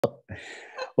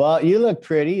Well, you look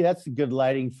pretty. That's good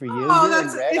lighting for you. Oh, You're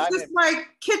in red. it's I'm just in. my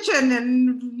kitchen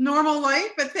and normal life,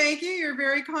 but thank you. You're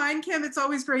very kind, Kim. It's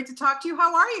always great to talk to you.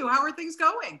 How are you? How are things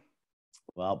going?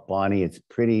 Well, Bonnie, it's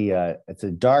pretty. It's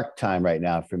a dark time right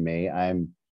now for me. I'm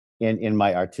in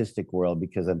my artistic world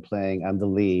because I'm playing. I'm the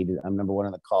lead. I'm number one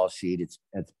on the call sheet. It's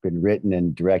been written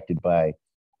and directed by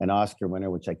an Oscar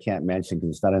winner, which I can't mention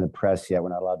because it's not in the press yet. We're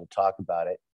not allowed to talk about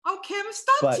it. Oh, Kim,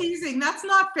 stop But teasing. That's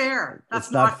not fair. That's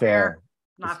it's not not fair. fair.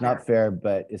 Not It's not fair. fair,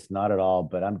 but it's not at all.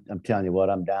 But I'm telling you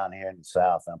what, I'm down here in the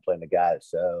South. I'm playing the guy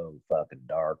that's so fucking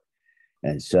dark.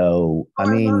 And so, Oh, I I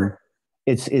love mean,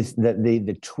 it. it's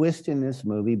the twist in this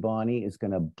movie, Bonnie, is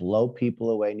going to blow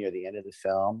people away near the end of the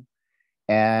film.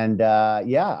 And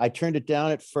yeah, I turned it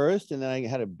down at first, and then I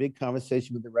had a big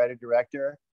conversation with the writer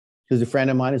director, who's a friend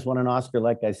of mine, who's won an Oscar,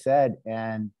 like I said.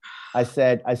 And I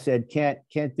said, can't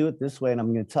do it this way, and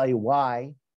I'm going to tell you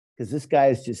why, because this guy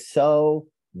is just so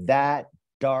that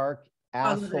dark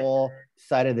I love it. asshole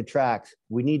side of the tracks.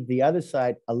 We need the other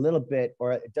side a little bit,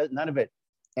 or it does none of it.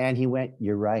 And he went,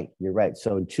 "You're right, you're right."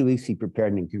 So in 2 weeks, he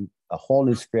prepared a whole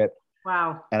new script,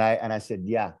 Wow. and I said,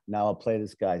 "Yeah, now I'll play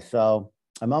this guy." So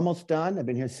I'm almost done. I've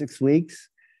been here 6 weeks.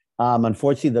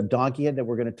 Unfortunately, the Donkeyhead that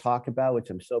we're going to talk about, which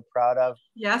I'm so proud of,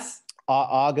 Yes.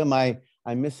 Ogum,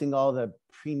 I'm missing all the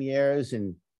premieres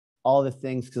and all the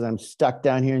things because I'm stuck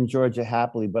down here in Georgia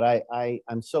happily. But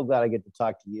I'm so glad I get to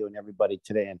talk to you and everybody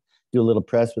today and do a little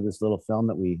press with this little film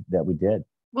that we did.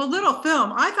 Well, little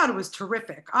film, I thought it was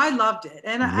terrific. I loved it.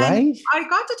 And Right? I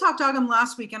got to talk to Autumn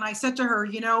last week and I said to her,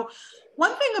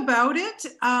 one thing about it,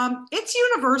 it's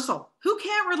universal. Who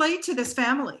can't relate to this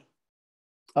family?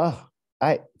 Oh,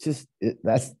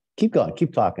 that's keep going,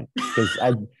 keep talking because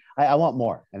I want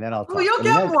more, and then I'll Oh, talk. you'll I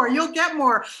mean, get more. You'll get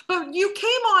more. But you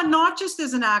came on not just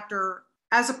as an actor,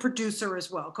 as a producer as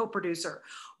well, co-producer.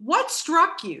 What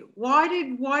struck you? Why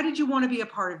did you want to be a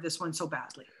part of this one so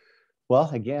badly? well,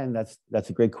 again, that's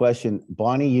a great question,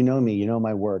 Bonnie. You know me, you know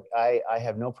my work. I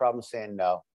have no problem saying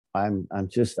no. I'm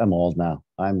old now.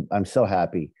 I'm so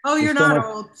happy. Oh, you're There's so not much.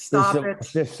 old. There's Stop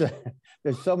so it.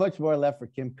 there's so much more left for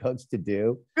Kim Coates to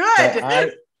do that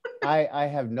Good. I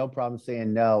have no problem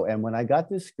saying no. And when I got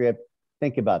this script,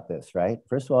 think about this, right?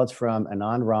 First of all, it's from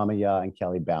Anand Ramaya and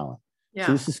Kelly Ballin, two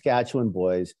Yeah. Saskatchewan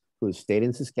boys who have stayed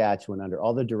in Saskatchewan under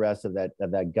all the duress of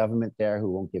that government there,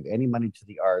 who won't give any money to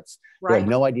the arts, who have Right.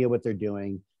 no idea what they're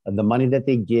doing. And the money that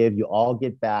they give, you all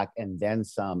get back and then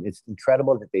some. It's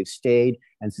incredible that they've stayed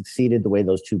and succeeded the way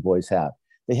those two boys have.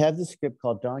 They have this script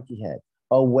called Donkeyhead.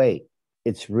 Oh, wait,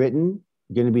 it's written,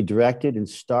 going to be directed and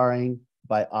starring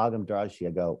by Agam Darshi. I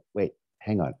go, wait,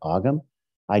 hang on, Agam?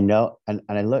 I know. And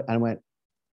I look, and I went,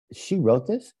 she wrote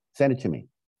this? Send it to me.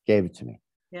 Gave it to me.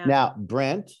 Yeah. Now,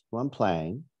 Brent, who I'm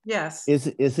playing, Yes.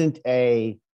 isn't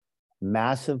a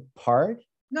massive part,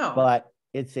 No. but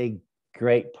it's a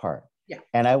great part. Yeah.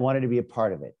 And I wanted to be a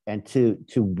part of it. And to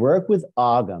work with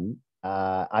Agam,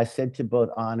 I said to both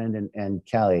Anand and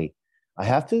Kelly, I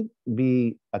have to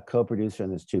be a co-producer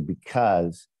on this too,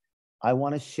 because I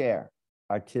want to share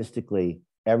artistically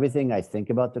everything I think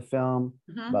about the film,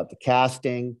 Mhm. about the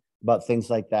casting, about things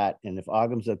like that. And if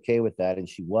Agam's okay with that, and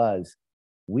she was,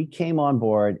 we came on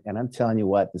board, and I'm telling you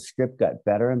what, the script got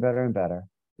better and better and better.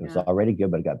 It was Yeah. already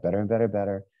good, but it got better and better and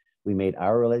better. We made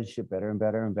our relationship better and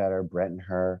better and better, Brett and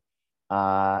her.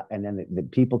 And then the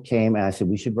people came, and I said,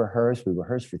 we should rehearse. We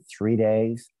rehearsed for 3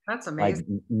 days, That's like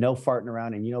amazing. no farting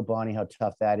around. And you know, Bonnie, how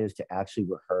tough that is to actually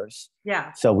rehearse.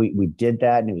 Yeah. So we did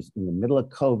that, and it was in the middle of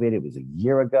COVID. It was a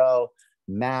year ago.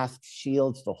 Masks,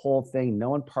 shields, the whole thing. No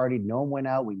one partied. No one went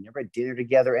out. We never had dinner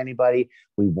together, anybody.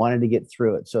 We wanted to get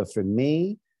through it. So for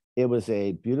me, it was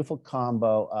a beautiful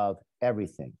combo of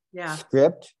everything. Yeah.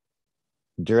 Script,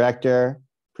 director,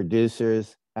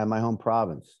 producers, and my home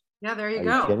province. Yeah. There you Are you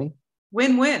go. kidding?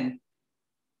 Win-win.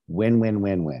 Win, win,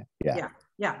 win, win. Yeah. Yeah.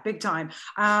 Yeah. Big time.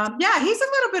 Yeah. He's a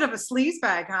little bit of a sleaze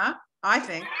bag, huh? I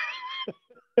think.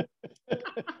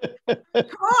 Come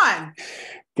on.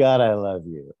 God, I love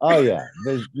you. Oh yeah.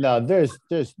 There's no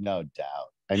doubt.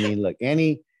 I mean, look,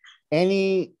 any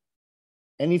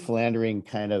philandering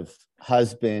kind of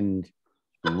husband,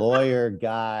 lawyer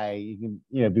guy, you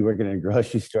can, be working in a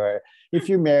grocery store. If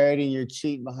you're married and you're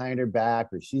cheating behind her back,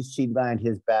 or she's cheating behind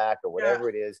his back, or Yeah. whatever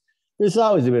it is, there's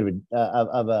always a bit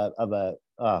of a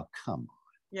oh, come on,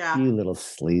 Yeah. you little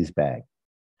sleaze bag.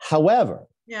 However,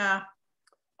 Yeah.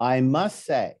 I must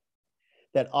say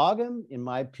that Autumn, in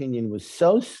my opinion, was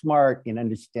so smart in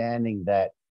understanding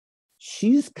that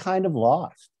she's kind of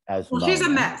lost as Well, she's a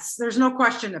Mona. mess. There's no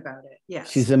question about it. Yes.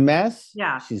 She's a mess.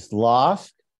 Yeah. She's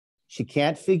lost. She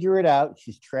can't figure it out.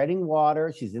 She's treading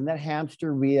water. She's in that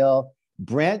hamster wheel.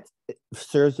 Brent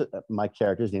serves, my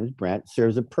character's name is Brent,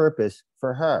 serves a purpose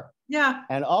for her. Yeah.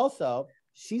 And also,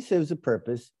 she serves a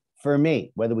purpose for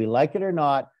me, whether we like it or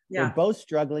not. Yeah. They're both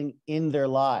struggling in their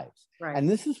lives. Right. And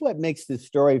this is what makes this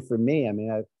story for me. I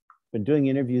mean, I've been doing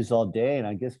interviews all day, and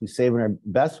I guess we're saving our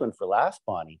best one for last,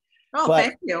 Bonnie. Oh, but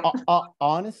thank you.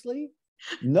 Honestly,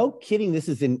 no kidding, this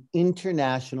is an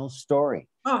international story.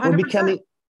 Oh, 100%.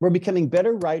 We're becoming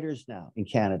better writers now in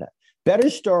Canada.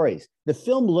 Better stories. The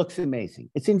film looks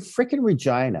amazing. It's in freaking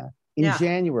Regina in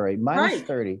January, minus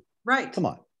 30. Right. Come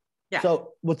on. Yeah.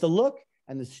 So with the look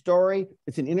and the story,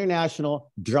 it's an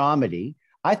international dramedy.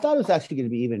 I thought it was actually going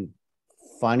to be even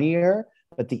funnier,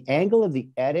 but the angle of the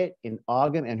edit in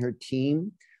Ogden and her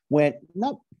team went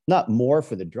not more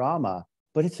for the drama,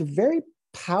 but it's a very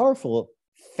powerful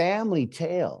family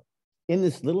tale in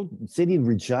this little city of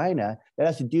Regina that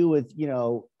has to do with,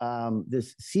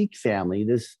 this Sikh family,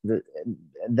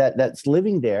 that's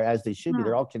living there as they should be.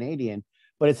 They're all Canadian,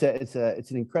 but it's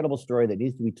an incredible story that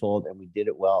needs to be told, and we did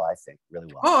it well, I think,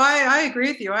 really well. Oh, I agree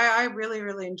with you. I really,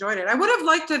 really enjoyed it. I would have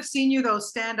liked to have seen you though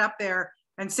stand up there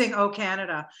and sing "Oh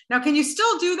Canada." Now, can you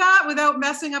still do that without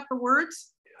messing up the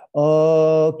words?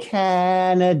 Oh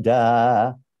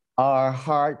Canada, our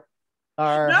hearts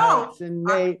and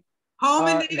home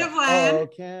and native land. Oh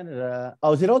Canada.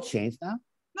 Oh, is it all changed now?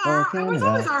 No, it was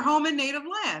always our home and native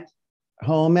land.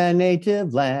 Home and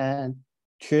native land,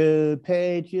 true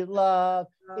patriot love,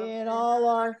 in all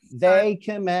our they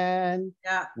command.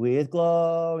 Yeah. With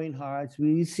glowing hearts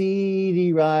we see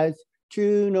thee rise,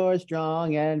 true north,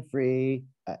 strong and free.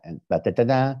 And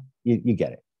you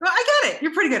get it. Well, I get it.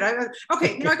 You're pretty good.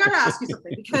 Okay, I got to ask you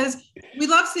something, because we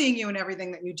love seeing you and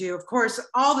everything that you do. Of course,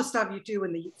 all the stuff you do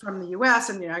from the US,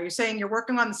 and you're saying you're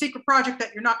working on the secret project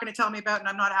that you're not going to tell me about, and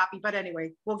I'm not happy. But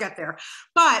anyway, we'll get there.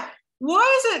 But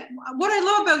why is it? What I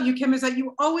love about you, Kim, is that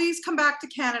you always come back to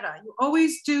Canada. You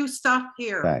always do stuff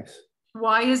here. Thanks.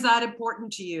 Why is that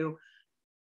important to you?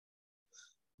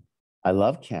 I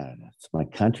love Canada. It's my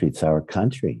country. It's our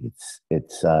country.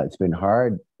 It's been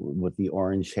hard with the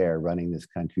orange hair running this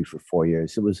country for 4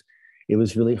 years. It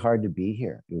was really hard to be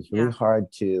here. It was really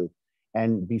hard to,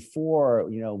 and before,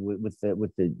 with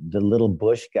the little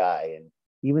Bush guy and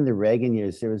even the Reagan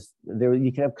years, there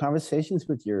you can have conversations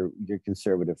with your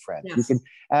conservative friends. Yes. You can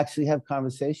actually have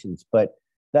conversations, but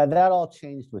that all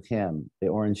changed with him, the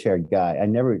orange haired guy. I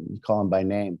never call him by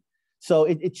name. So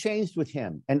it changed with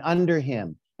him and under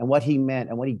him, and what he meant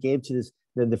and what he gave to this,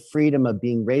 the freedom of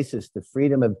being racist, the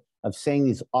freedom of saying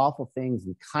these awful things,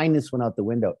 and kindness went out the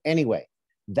window. Anyway,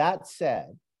 that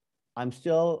said, I'm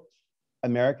still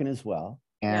American as well.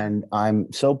 And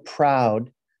I'm so proud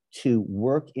to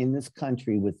work in this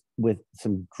country with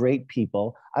some great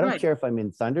people. I don't care if I'm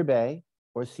in Thunder Bay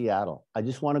or Seattle. I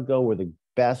just want to go where the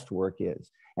best work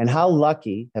is. And how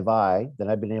lucky have I that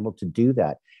I've been able to do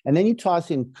that? And then you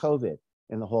toss in COVID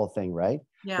in the whole thing, right?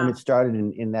 Yeah. When it started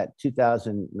in that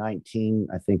 2019,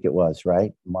 I think it was,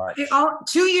 right? March.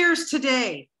 2 years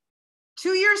today. 2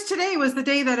 years today was the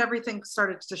day that everything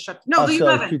started to shut. No, the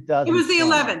 11th. It was the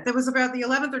 11th. It was about the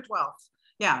 11th or 12th.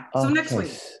 Yeah. So next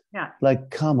week. Yeah. Like,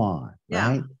 come on.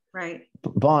 Right? Yeah. Right.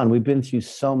 Bon, we've been through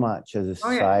so much as a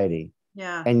society.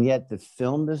 Yeah. And yet the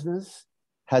film business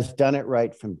has done it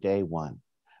right from day one.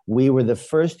 We were the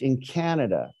first in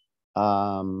Canada.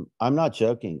 I'm not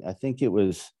joking. I think it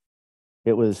was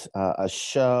a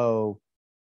show.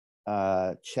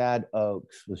 Chad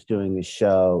Oakes was doing a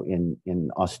show in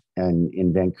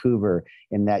Vancouver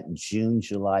in that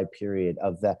June-July period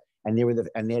of that, and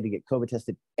they had to get COVID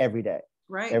tested every day.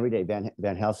 Right. Every day.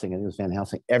 Van Helsing, and it was Van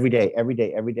Helsing every day,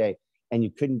 and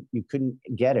you couldn't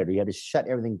get it, or you had to shut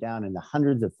everything down in the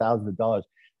hundreds of thousands of dollars.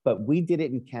 But we did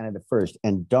it in Canada first,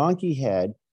 and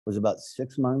Donkeyhead was about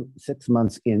 6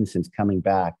 months in since coming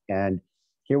back, and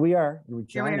here we are in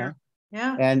Regina.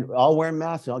 Yeah. And all wearing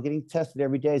masks, all getting tested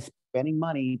every day, spending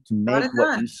money to make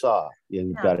what you saw.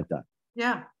 You got it done.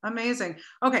 Yeah, amazing.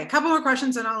 Okay, a couple more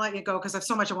questions and I'll let you go because I have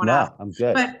so much I want to ask. I'm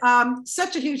good. But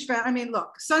such a huge fan. I mean,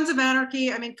 look, Sons of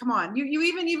Anarchy. I mean, come on. You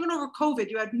even over COVID,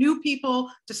 you had new people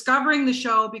discovering the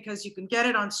show because you can get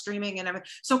it on streaming and everything.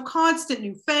 So constant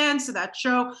new fans to that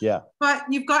show. Yeah. But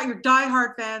you've got your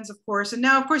diehard fans, of course, and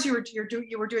now, of course, you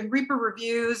were doing Reaper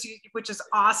reviews, which is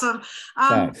awesome.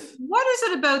 Thanks. What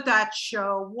is it about that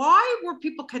show? Why were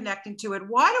people connecting to it?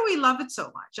 Why do we love it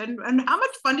so much? And how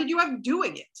much fun did you have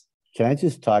doing it? Can I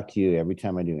just talk to you every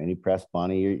time I do any press,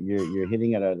 Bonnie? You're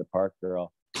hitting it out of the park,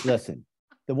 girl. Listen,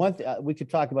 the one we could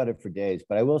talk about it for days,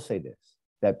 but I will say this: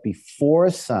 that before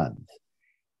Sons,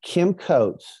 Kim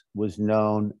Coates was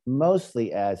known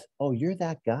mostly as, "Oh, you're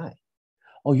that guy.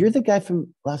 Oh, you're the guy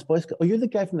from Last Boy Scout. Oh, you're the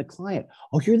guy from The Client.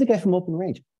 Oh, you're the guy from Open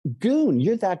Range. Goon,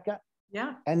 you're that guy."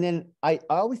 Yeah. And then I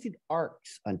always did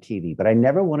arcs on TV, but I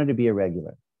never wanted to be a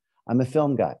regular. I'm a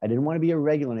film guy. I didn't want to be a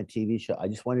regular on a TV show. I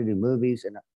just wanted to do movies.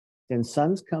 And then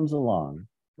Sons comes along.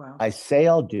 Wow. I say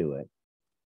I'll do it.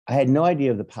 I had no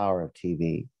idea of the power of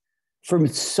TV for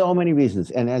so many reasons.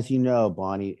 And as you know,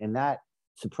 Bonnie, and that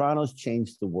Sopranos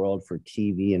changed the world for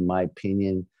TV, in my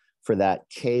opinion, for that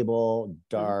cable,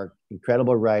 dark,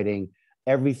 incredible writing.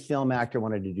 Every film actor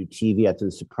wanted to do TV after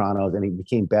the Sopranos, and it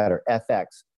became better.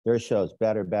 FX, their shows,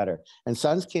 better, better. And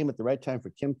Sons came at the right time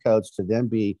for Kim Coates to then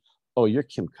be, oh, you're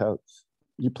Kim Coates.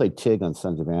 You played Tig on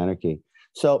Sons of Anarchy.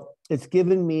 So it's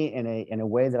given me in a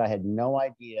way that I had no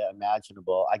idea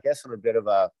imaginable. I guess I'm a bit of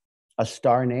a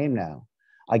star name now.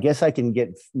 I guess I can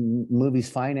get movies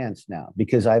financed now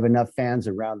because I have enough fans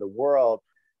around the world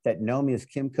that know me as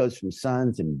Kim Coates from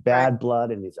Sons and Bad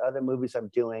Blood and these other movies I'm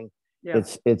doing. Yeah.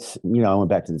 It's I went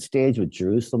back to the stage with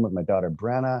Jerusalem with my daughter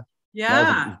Brenna.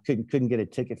 Yeah. Couldn't get a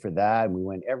ticket for that. And we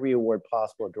won every award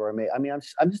possible at Dorame. I mean,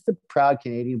 I'm just a proud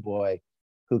Canadian boy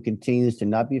who continues to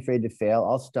not be afraid to fail.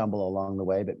 I'll stumble along the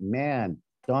way, but man,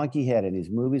 Donkeyhead and these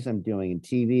movies I'm doing and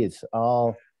TV, it's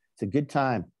a good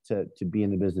time to be in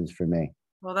the business for me.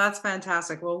 Well, that's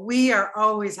fantastic. Well, we are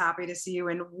always happy to see you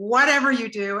in whatever you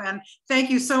do. And thank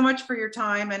you so much for your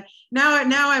time. And now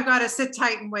I've got to sit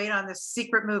tight and wait on this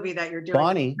secret movie that you're doing.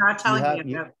 Bonnie, not telling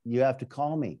me about. You have to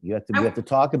call me. We have to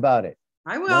talk about it.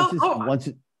 I will.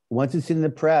 Once it's in the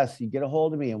press, you get a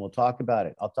hold of me and we'll talk about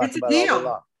it. I'll talk about it all day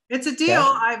long. It's a deal.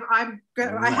 Okay?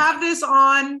 I have this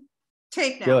on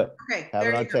tape now. Do it. Okay, have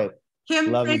there it on you go. tape.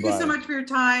 Kim, thank you so much for your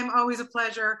time. Always a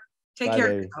pleasure. Take care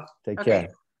of yourself. Take care.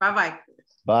 Bye-bye.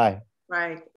 Bye. Bye.